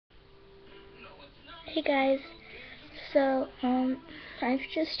Hey guys, so I've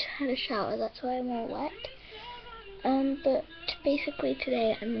just had a shower, that's why I'm all wet. But basically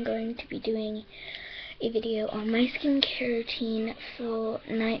today I'm going to be doing a video on my skincare routine for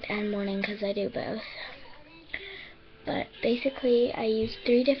night and morning because I do both. But basically I use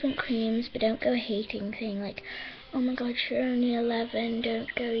 3 different creams, but don't go hating saying like, oh my god, you're only 11,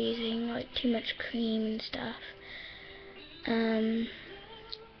 don't go using like too much cream and stuff.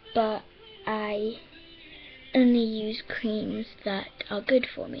 But I only use creams that are good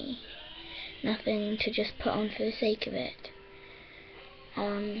for me. Nothing to just put on for the sake of it.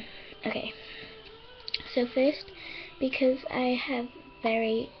 Okay. So first, because I have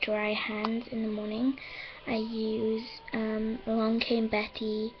very dry hands in the morning, I use Along Came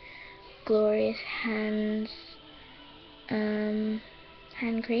Betty Glorious Hands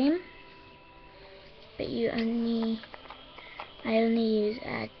hand cream. But I only use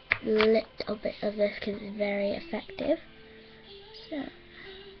a little bit of this because it's very effective. So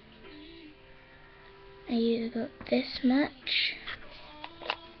I use about this much,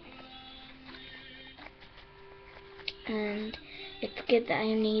 and it's good that I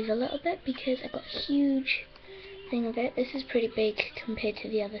only use a little bit because I got a huge thing of it. This is pretty big compared to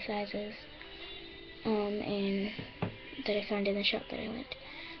the other sizes that I found in the shop that I went.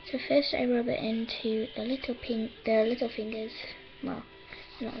 So first I rub it into the little fingers, well,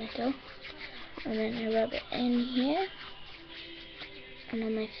 not little, and then I rub it in here and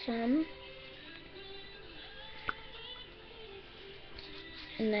on my thumb,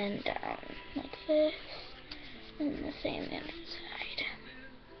 and then down like this, and the same the other side.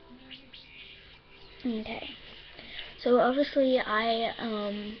 Okay, so obviously I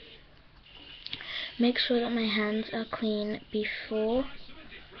make sure that my hands are clean before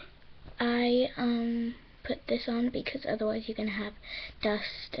I put this on, because otherwise you're gonna have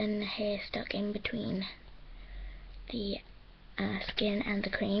dust and hair stuck in between the skin and the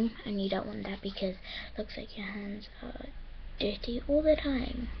cream, and you don't want that because it looks like your hands are dirty all the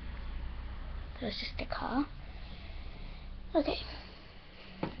time. That was just a car. Okay,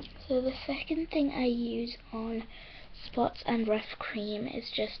 so the second thing I use on spots and rough cream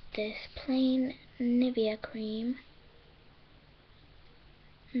is just this plain Nivea cream.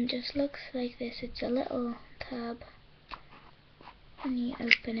 And just looks like this. It's a little tub, and you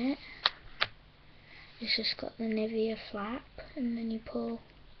open it. It's just got the Nivea flap, and then you pull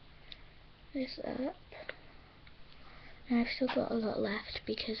this up. And I've still got a lot left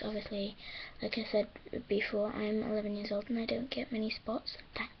because obviously, like I said before, I'm 11 years old and I don't get many spots,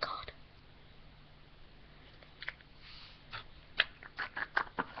 thank God.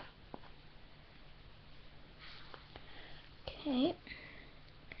 Okay.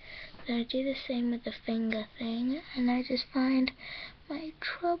 Then I do the same with the finger thing, and I just find my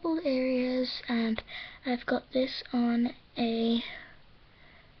troubled areas, and I've got this on a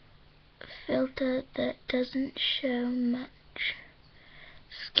filter that doesn't show much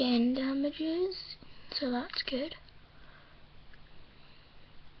skin damages, so that's good.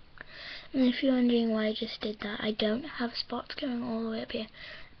 And if you're wondering why I just did that, I don't have spots going all the way up here,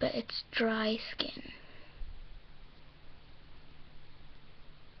 but it's dry skin.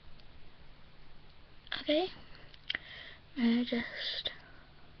 Okay, and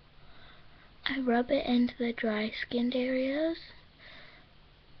I rub it into the dry skinned areas.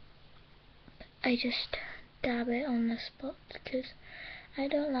 I just dab it on the spots because I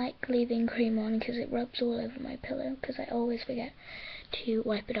don't like leaving cream on because it rubs all over my pillow, because I always forget to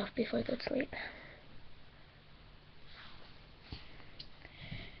wipe it off before I go to sleep.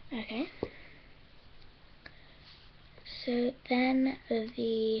 Okay, so then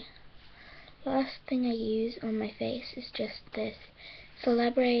the last thing I use on my face is just this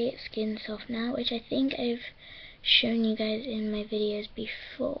Celebre Skin Softener, which I think I've shown you guys in my videos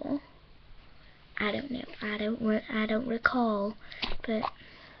before. I don't know, I don't recall, but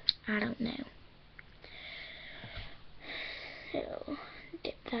I don't know. So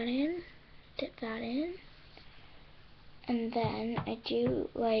dip that in, and then I do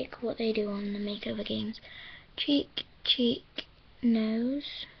like what they do on the makeover games: cheek,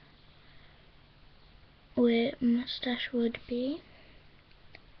 nose, where mustache would be,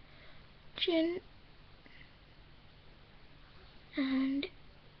 chin, and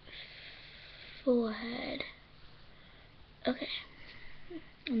forehead. Okay,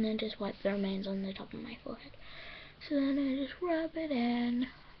 and then just wipe the remains on the top of my forehead. So then I just rub it in.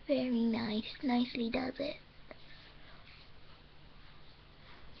 Very nice, nicely does it.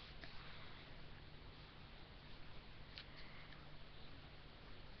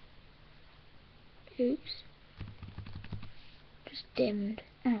 Oops. Just dimmed.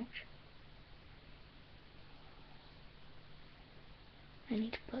 Ouch.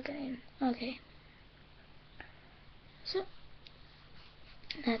 plug it in. Okay. So,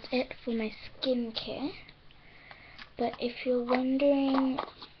 that's it for my skincare. But if you're wondering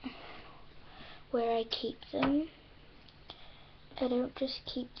where I keep them, I don't just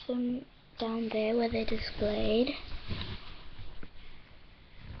keep them down there where they're displayed.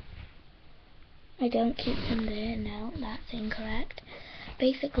 I don't keep them there, no, that's incorrect.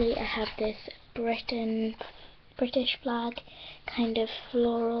 Basically, I have this British flag kind of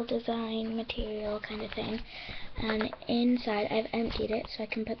floral design material kind of thing, and inside, I've emptied it so I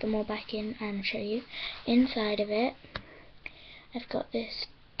can put them all back in and show you. Inside of it, I've got this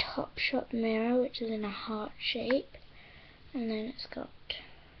Topshop mirror which is in a heart shape, and then it's got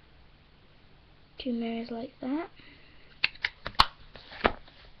two mirrors like that.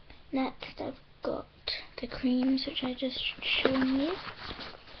 Next I've got the creams which I just shown you,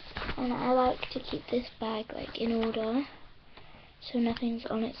 and I like to keep this bag like in order so nothing's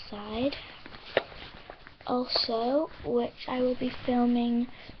on its side. Also, which I will be filming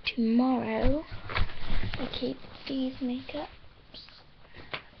tomorrow, I keep these makeups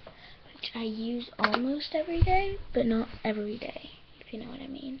which I use almost every day, but not every day, if you know what I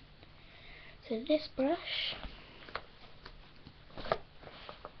mean. So this brush,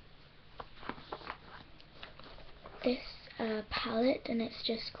 this palette, and it's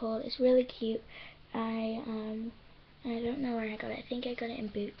just called, it's really cute. I don't know where I got it. I think I got it in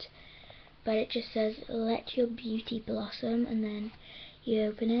Boots, but it just says let your beauty blossom, and then you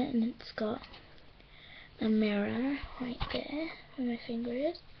open it and it's got a mirror right there where my finger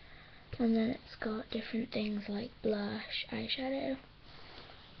is, and then it's got different things like blush, eyeshadow,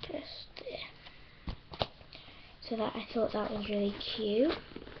 just there. So that, I thought that was really cute.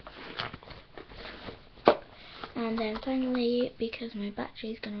 And then finally, because my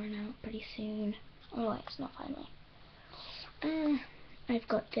battery's gonna run out pretty soon, oh wait, it's not finally, I've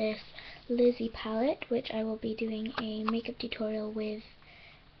got this Lizzie palette which I will be doing a makeup tutorial with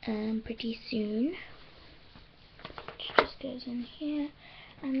pretty soon, which just goes in here.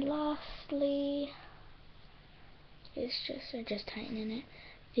 And lastly, it's just tightening it,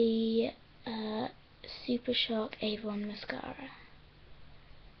 the Super Shock Avon mascara,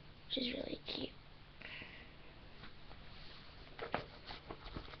 which is really cute.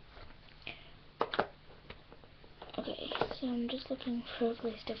 Okay, so I'm just looking for a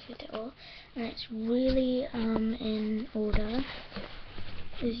place to fit it all, and it's really in order,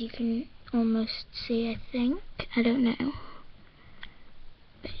 as you can almost see, I think. I don't know,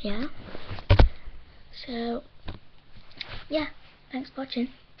 but yeah. So yeah, thanks for watching.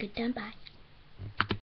 Goodbye.